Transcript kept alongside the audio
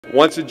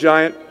Once a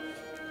giant,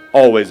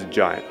 always a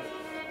giant.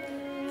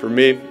 For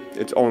me,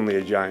 it's only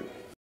a giant.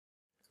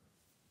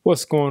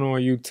 What's going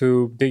on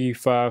YouTube?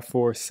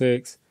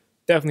 Diggy546.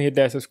 Definitely hit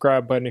that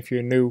subscribe button if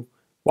you're new.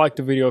 Like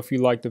the video if you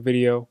like the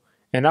video.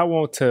 And I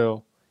won't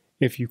tell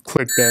if you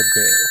click that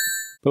bell.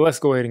 But let's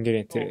go ahead and get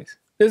into this.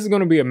 This is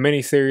going to be a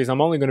mini series.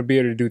 I'm only going to be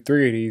able to do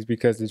 3 of these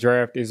because the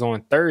draft is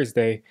on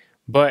Thursday.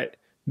 But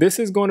this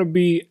is going to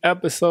be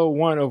episode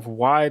 1 of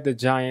why the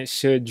Giants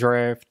should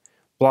draft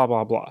blah,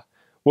 blah, blah.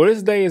 Well,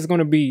 this day is going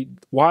to be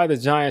why the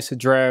Giants should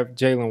draft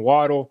Jaylen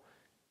Waddle.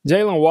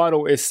 Jaylen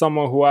Waddle is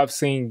someone who I've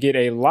seen get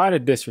a lot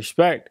of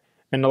disrespect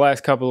in the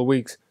last couple of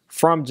weeks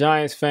from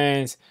Giants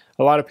fans.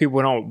 A lot of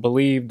people don't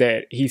believe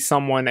that he's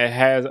someone that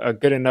has a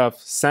good enough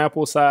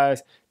sample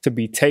size to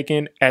be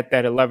taken at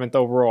that 11th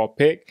overall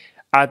pick.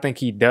 I think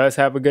he does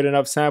have a good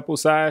enough sample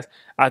size.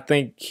 I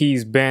think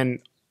he's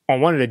been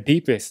on one of the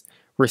deepest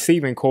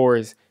receiving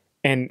cores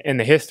in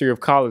the history of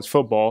college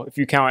football. If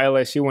you count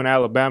LSU and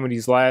Alabama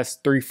these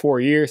last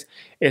 3-4 years,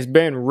 it's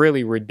been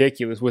really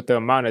ridiculous with the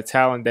amount of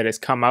talent that has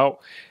come out.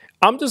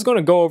 I'm just going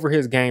to go over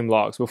his game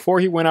logs before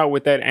he went out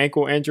with that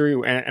ankle injury,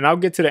 and I'll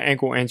get to the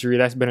ankle injury.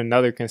 That's been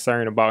another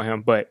concern about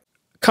him. But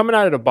coming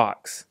out of the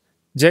box,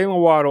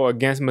 Jaylen Waddle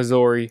against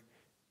Missouri,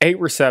 8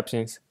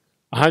 receptions,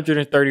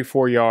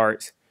 134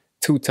 yards,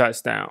 2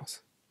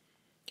 touchdowns.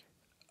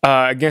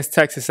 Against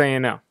Texas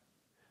A&M,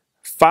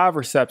 5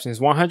 receptions,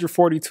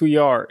 142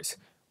 yards,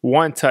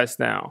 1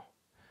 touchdown.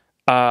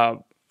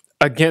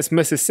 Against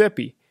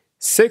Mississippi,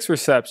 6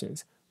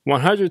 receptions,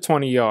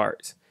 120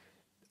 yards,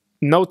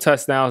 no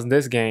touchdowns in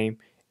this game.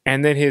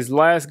 And then his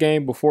last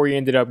game before he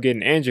ended up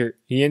getting injured,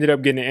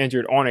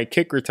 on a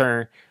kick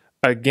return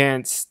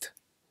against,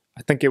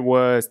 I think it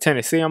was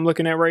Tennessee I'm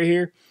looking at right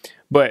here.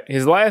 But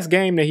his last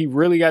game that he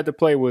really got to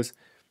play was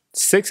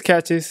 6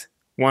 catches,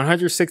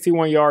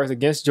 161 yards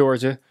against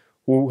Georgia.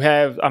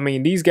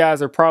 These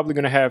guys are probably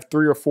going to have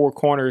 3 or 4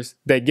 corners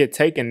that get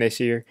taken this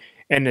year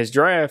in this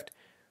draft.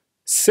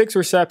 6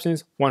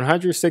 receptions,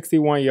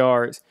 161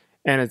 yards,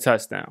 and a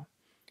touchdown.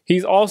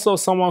 He's also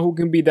someone who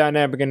can be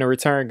dynamic in the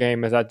return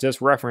game, as I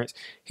just referenced.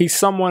 He's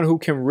someone who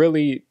can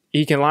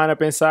line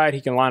up inside,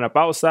 he can line up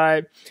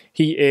outside.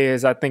 He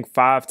is, I think,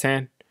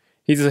 5'10".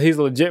 He's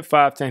legit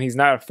 5'10". He's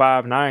not a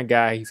 5'9"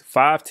 guy. He's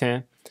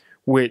 5'10",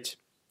 which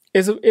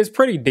is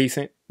pretty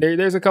decent.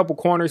 There's a couple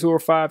corners who are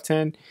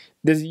 5'10".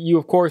 You,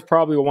 of course,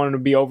 probably want him to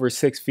be over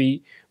 6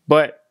 feet.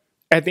 But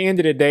at the end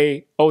of the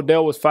day,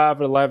 Odell was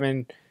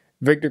 5'11".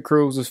 Victor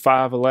Cruz was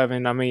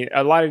 5'11". I mean,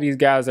 a lot of these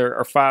guys are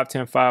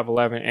 5'10",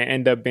 5'11", and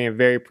end up being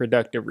very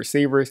productive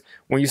receivers.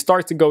 When you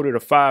start to go to the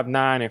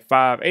 5'9" and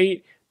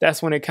 5'8",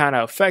 that's when it kind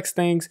of affects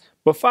things.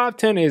 But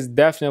 5'10" is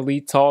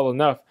definitely tall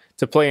enough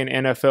to play in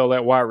NFL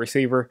at wide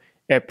receiver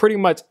at pretty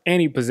much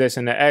any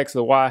position, the X,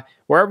 the Y.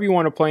 Wherever you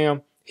want to play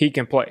him, he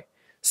can play.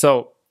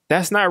 So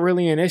that's not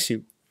really an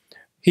issue.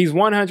 He's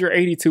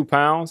 182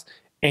 pounds,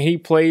 and he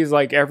plays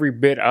like every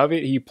bit of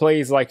it. He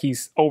plays like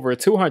he's over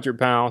 200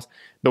 pounds,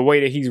 the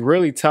way that he's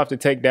really tough to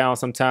take down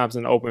sometimes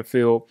in the open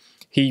field.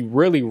 He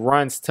really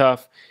runs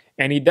tough,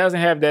 and he doesn't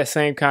have that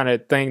same kind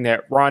of thing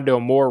that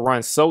Rondale Moore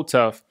runs so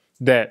tough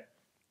that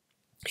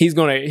he's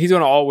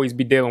gonna always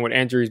be dealing with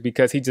injuries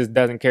because he just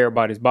doesn't care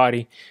about his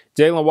body.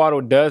 Jaylen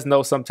Waddle does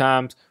know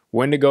sometimes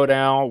when to go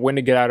down, when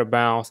to get out of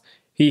bounds.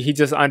 He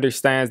just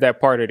understands that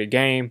part of the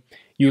game.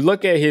 You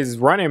look at his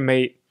running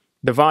mate,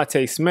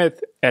 Devontae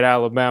Smith at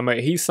Alabama.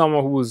 He's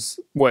someone who's,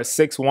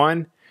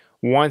 6'1",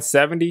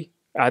 170.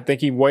 I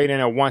think he weighed in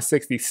at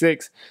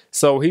 166.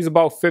 So he's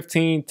about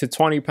 15 to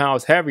 20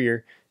 pounds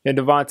heavier than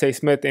Devontae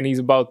Smith, and he's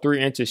about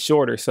 3 inches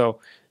shorter. So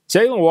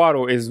Jaylen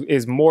Waddle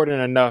is more than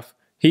enough.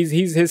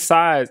 His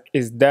size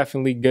is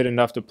definitely good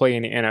enough to play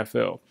in the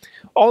NFL.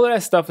 All of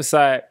that stuff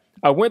aside,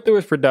 I went through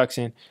his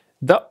production.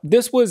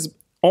 This was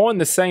on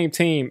the same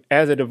team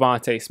as a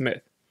Devontae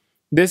Smith.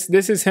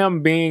 This is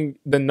him being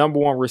the number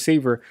 1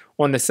 receiver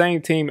on the same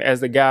team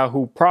as the guy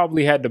who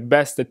probably had the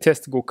best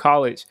statistical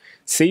college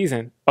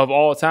season of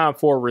all time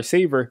for a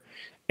receiver.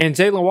 And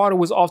Jaylen Waddle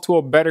was off to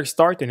a better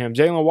start than him.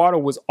 Jaylen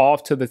Waddle was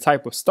off to the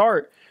type of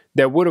start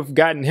that would have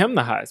gotten him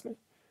the Heisman.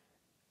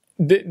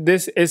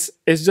 This is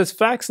just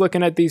facts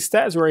looking at these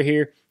stats right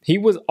here. He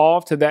was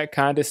off to that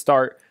kind of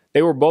start.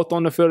 They were both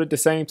on the field at the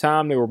same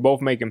time. They were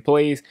both making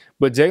plays.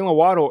 But Jaylen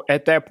Waddle,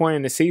 at that point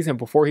in the season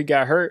before he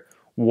got hurt,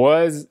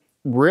 was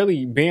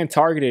really being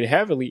targeted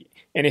heavily,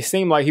 and it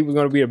seemed like he was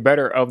going to be the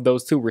better of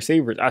those 2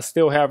 receivers. I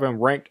still have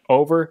him ranked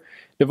over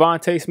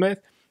Devontae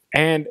Smith.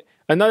 And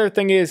another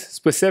thing is,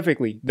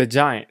 specifically, the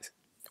Giants.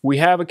 We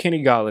have a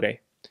Kenny Golladay.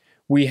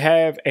 We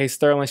have a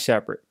Sterling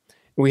Shepard.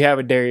 We have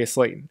a Darius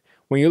Slayton.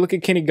 When you look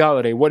at Kenny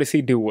Golladay, what does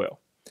he do well?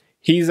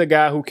 He's a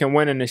guy who can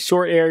win in the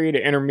short area,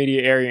 the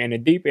intermediate area, and the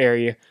deep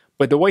area.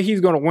 But the way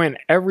he's going to win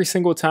every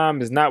single time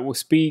is not with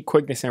speed,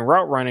 quickness, and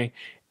route running.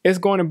 It's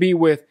going to be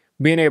with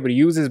being able to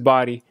use his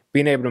body,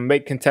 being able to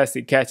make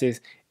contested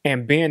catches,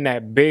 and being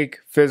that big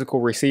physical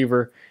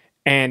receiver.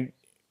 And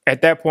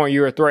at that point,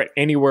 you're a threat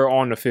anywhere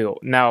on the field.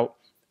 Now,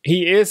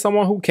 he is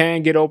someone who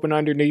can get open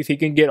underneath. He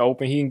can get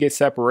open. He can get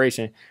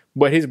separation.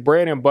 but his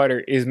bread and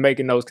butter is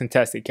making those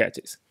contested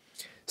catches.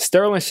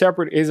 Sterling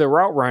Shepard is a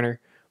route runner,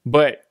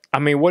 but I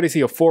mean, what is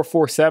he, a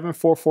 4.47,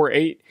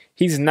 4.48?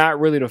 He's not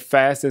really the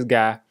fastest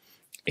guy.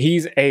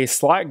 He's a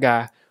slot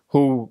guy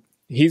who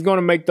he's going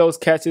to make those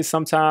catches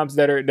sometimes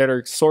that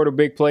are sort of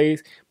big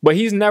plays, but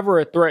he's never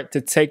a threat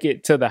to take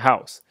it to the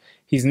house.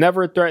 He's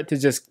never a threat to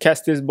just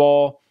catch this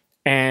ball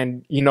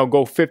and,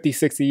 go 50,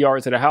 60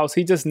 yards to the house.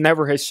 He just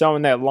never has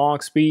shown that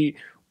long speed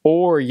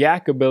or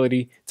yak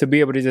ability to be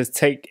able to just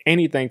take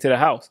anything to the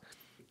house.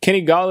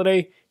 Kenny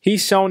Golladay,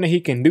 he's shown that he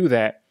can do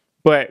that,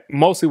 but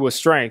mostly with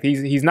strength.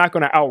 He's not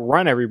going to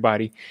outrun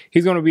everybody.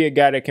 He's going to be a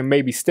guy that can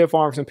maybe stiff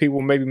arm some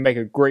people, maybe make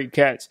a great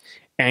catch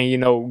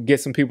and,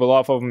 get some people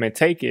off of him and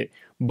take it.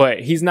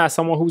 But he's not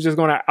someone who's just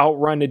going to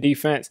outrun the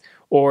defense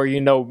or,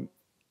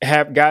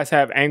 have guys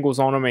have angles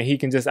on him and he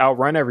can just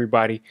outrun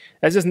everybody.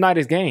 That's just not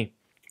his game.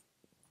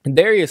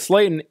 Darius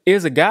Slayton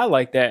is a guy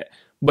like that,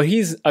 but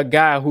he's a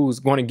guy who's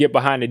going to get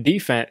behind the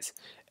defense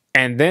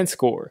and then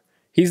score.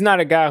 He's not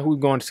a guy who's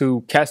going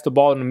to catch the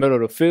ball in the middle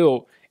of the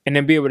field and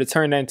then be able to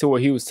turn that into a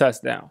huge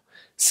touchdown.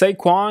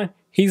 Saquon,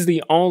 he's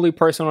the only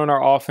person on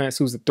our offense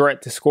who's a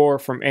threat to score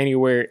from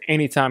anywhere,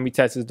 anytime he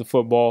touches the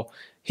football.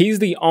 He's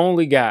the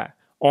only guy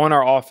on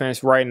our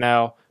offense right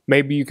now.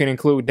 Maybe you can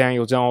include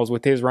Daniel Jones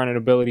with his running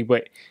ability,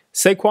 but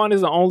Saquon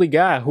is the only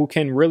guy who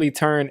can really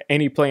turn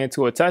any play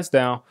into a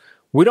touchdown.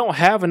 We don't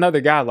have another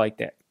guy like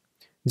that.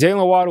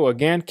 Jaylen Waddle,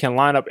 again, can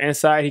line up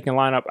inside. He can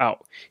line up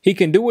out. He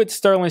can do what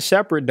Sterling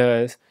Shepard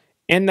does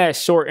in that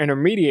short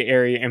intermediate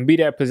area and be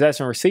that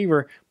possession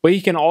receiver, but he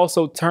can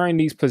also turn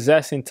these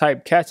possession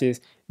type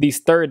catches, these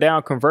third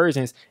down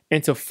conversions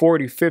into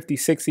 40, 50,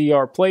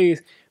 60-yard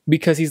plays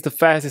because he's the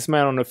fastest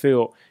man on the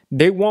field.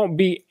 There won't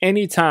be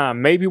any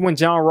time, maybe when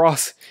John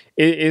Ross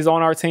is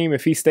on our team,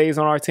 if he stays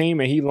on our team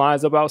and he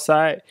lines up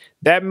outside,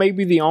 that may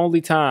be the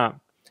only time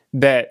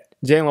that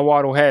Jaylen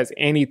Waddle has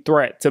any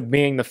threat to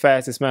being the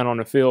fastest man on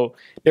the field.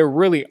 There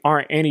really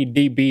aren't any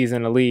DBs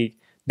in the league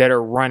that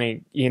are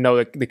running,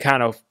 the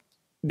kind of,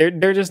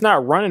 they're just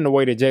not running the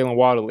way that Jaylen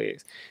Waddle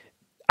is.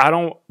 I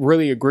don't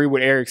really agree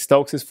with Eric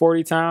Stokes'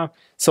 40 time.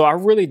 So I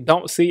really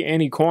don't see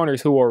any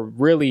corners who are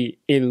really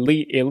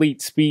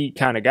elite speed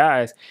kind of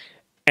guys.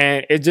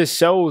 And it's just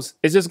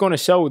going to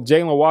show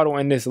Jaylen Waddle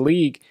in this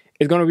league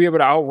is going to be able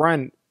to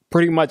outrun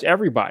pretty much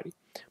everybody.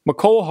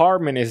 McCole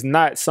Hardman is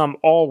not some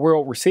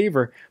all-world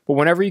receiver, but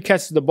whenever he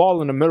catches the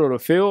ball in the middle of the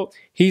field,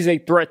 he's a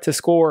threat to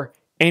score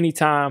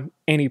anytime,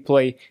 any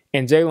play.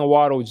 And Jaylen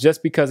Waddle,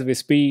 just because of his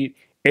speed,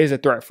 is a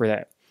threat for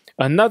that.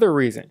 Another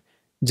reason,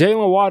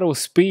 Jaylen Waddle's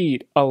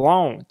speed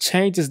alone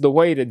changes the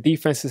way the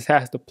defenses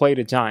have to play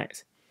the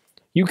Giants.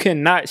 You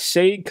cannot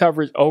shade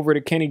coverage over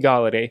to Kenny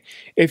Golladay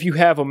if you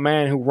have a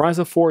man who runs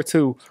a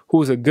 4.2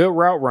 who is a good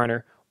route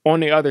runner on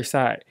the other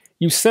side.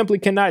 You simply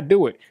cannot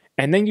do it.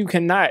 And then you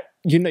cannot,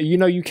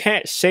 you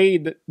can't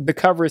shade the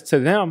coverage to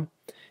them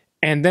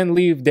and then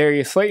leave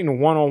Darius Slayton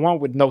one-on-one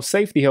with no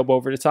safety help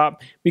over the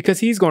top because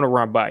he's going to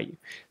run by you.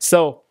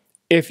 So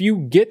if you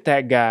get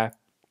that guy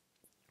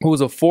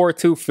who's a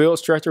 4.2 field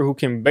stretcher who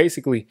can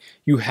basically,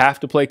 you have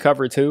to play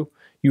cover two.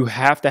 You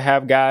have to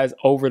have guys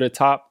over the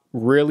top,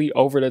 really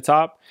over the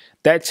top.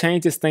 That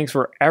changes things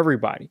for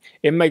everybody.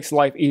 It makes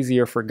life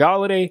easier for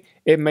Golladay.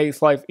 It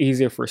makes life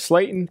easier for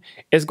Slayton.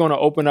 It's going to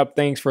open up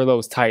things for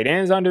those tight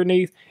ends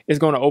underneath. It's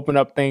going to open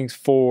up things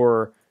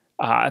for,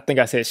 I think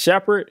I said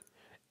Shepard.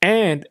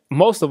 And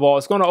most of all,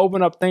 it's going to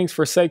open up things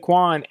for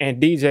Saquon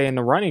and DJ in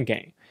the running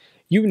game.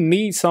 You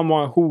need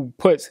someone who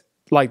puts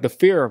like the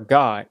fear of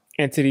God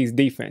into these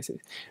defenses.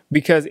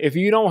 Because if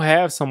you don't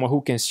have someone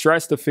who can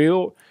stretch the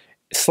field,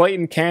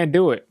 Slayton can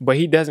do it, but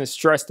he doesn't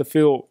stretch the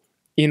field.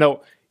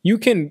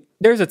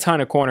 There's a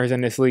ton of corners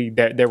in this league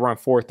that run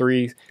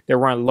 4.3s, that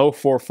run low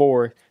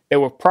 4.4s, that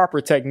with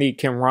proper technique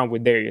can run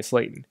with Darius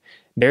Slayton.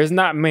 There's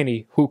not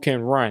many who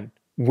can run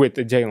with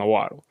the Jaylen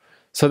Waddle.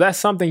 So that's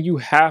something you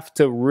have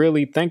to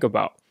really think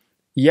about.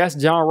 Yes,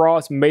 John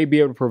Ross may be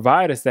able to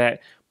provide us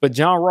that, but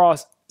John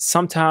Ross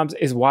sometimes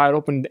is wide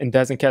open and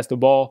doesn't catch the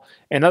ball.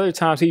 And other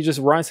times he just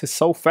runs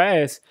so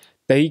fast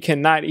that he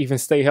cannot even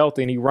stay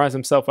healthy and he runs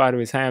himself out of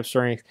his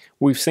hamstrings.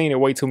 We've seen it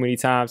way too many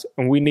times,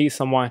 and we need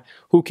someone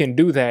who can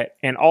do that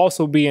and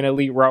also be an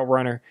elite route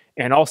runner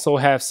and also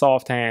have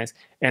soft hands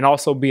and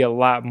also be a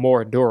lot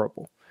more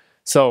durable.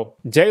 So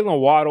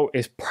Jaylen Waddle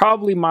is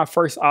probably my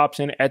first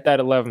option at that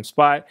 11th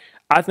spot.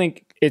 I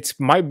think it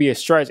might be a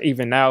stretch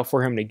even now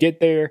for him to get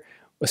there,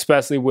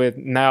 especially with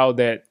now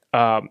that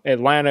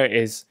Atlanta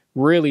is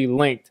really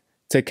linked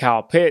to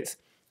Kyle Pitts.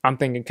 I'm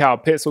thinking Kyle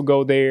Pitts will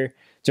go there.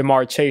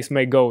 Jamar Chase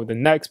may go with the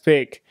next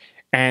pick.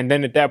 And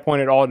then at that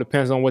point, it all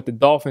depends on what the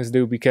Dolphins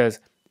do, because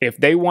if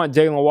they want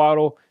Jaylen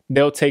Waddle,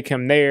 they'll take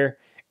him there.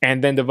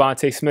 And then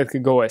Devontae Smith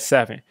could go at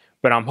 7.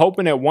 But I'm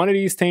hoping that one of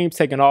these teams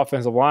take an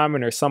offensive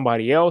lineman or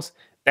somebody else.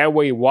 That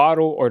way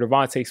Waddle or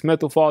Devontae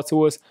Smith will fall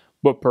to us.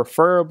 But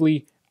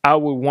preferably, I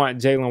would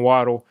want Jaylen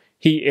Waddle.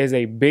 He is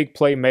a big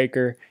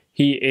playmaker.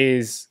 He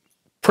is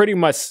pretty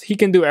much, he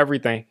can do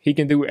everything. He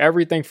can do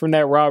everything from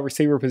that wide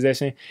receiver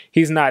position.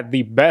 He's not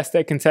the best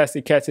at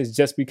contested catches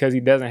just because he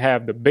doesn't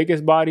have the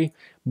biggest body,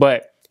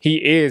 but he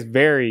is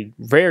very,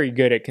 very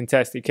good at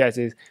contested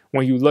catches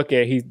when you look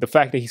at the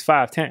fact that he's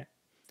 5'10".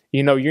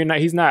 You know,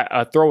 he's not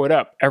a throw it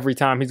up every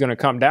time he's going to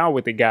come down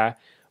with the guy,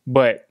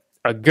 but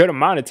a good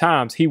amount of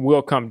times he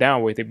will come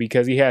down with it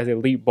because he has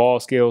elite ball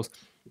skills.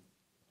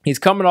 He's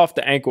coming off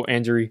the ankle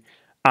injury.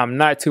 I'm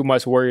not too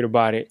much worried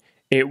about it.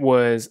 It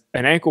was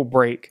an ankle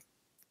break.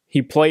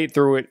 He played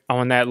through it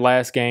on that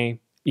last game.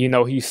 You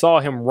know, he saw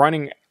him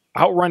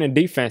outrunning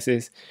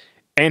defenses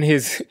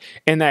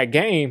in that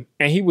game,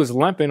 and he was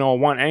limping on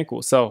one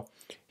ankle. So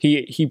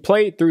he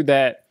played through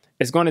that.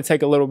 It's going to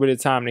take a little bit of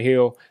time to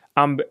heal.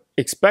 I'm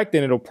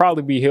expecting it'll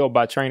probably be healed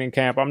by training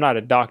camp. I'm not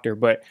a doctor,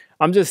 but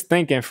I'm just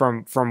thinking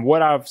from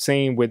what I've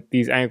seen with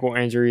these ankle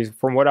injuries,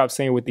 from what I've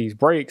seen with these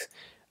breaks,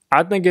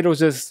 I think it'll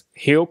just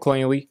heal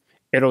cleanly.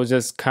 It'll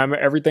just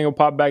everything will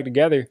pop back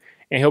together,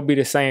 and he'll be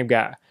the same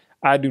guy.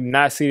 I do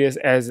not see this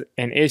as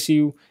an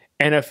issue.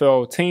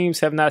 NFL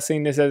teams have not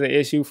seen this as an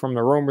issue from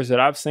the rumors that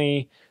I've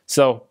seen.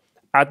 So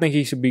I think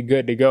he should be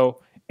good to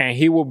go, and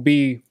he will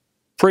be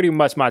pretty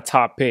much my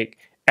top pick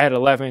at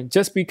 11,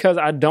 just because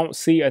I don't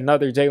see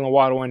another Jaylen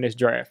Waddle in this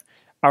draft.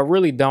 I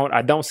really don't.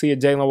 I don't see a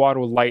Jaylen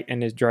Waddle light in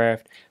this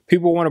draft.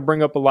 People want to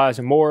bring up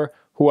Elijah Moore,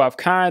 who I've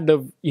kind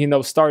of,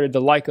 started to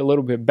like a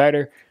little bit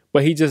better,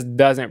 but he just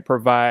doesn't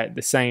provide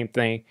the same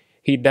thing.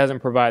 He doesn't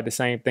provide the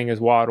same thing as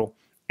Waddle.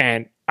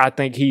 And I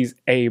think he's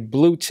a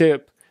blue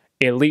chip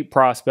elite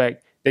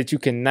prospect that you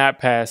cannot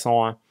pass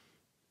on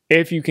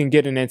if you can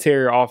get an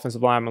interior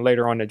offensive lineman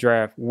later on in the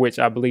draft, which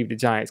I believe the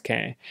Giants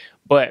can.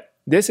 But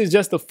this is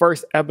just the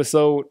first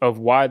episode of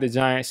why the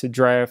Giants should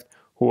draft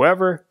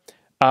whoever.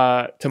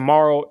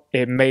 Tomorrow,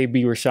 it may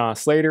be Rashawn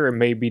Slater. It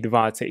may be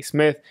Devontae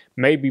Smith.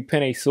 Maybe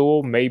Penei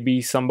Sewell.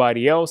 Maybe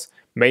somebody else.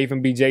 May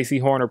even be J.C.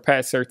 Horn or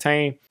Pat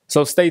Surtain.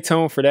 So stay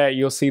tuned for that.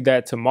 You'll see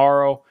that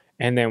tomorrow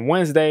and then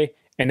Wednesday.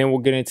 And then we'll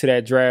get into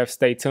that draft.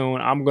 Stay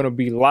tuned. I'm going to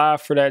be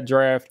live for that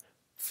draft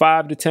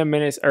 5 to 10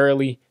 minutes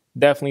early.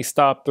 Definitely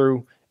stop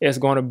through. It's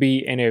going to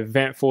be an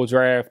eventful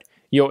draft.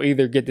 You'll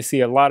either get to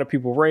see a lot of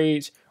people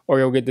rage, or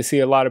you'll get to see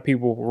a lot of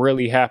people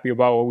really happy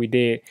about what we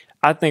did.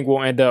 I think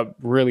we'll end up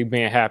really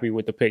being happy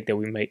with the pick that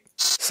we make.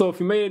 So if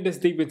you made it this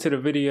deep into the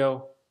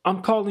video,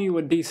 I'm calling you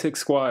a D6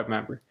 squad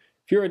member.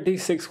 If you're a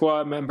D6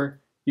 squad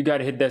member, you got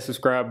to hit that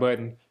subscribe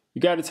button.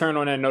 You got to turn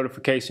on that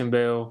notification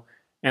bell.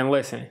 And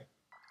listen,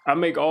 I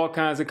make all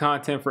kinds of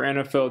content for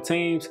NFL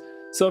teams.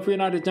 So if you're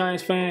not a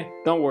Giants fan,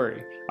 don't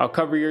worry. I'll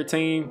cover your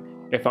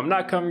team. If I'm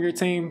not covering your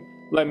team,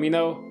 let me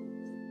know.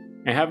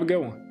 And have a good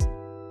one.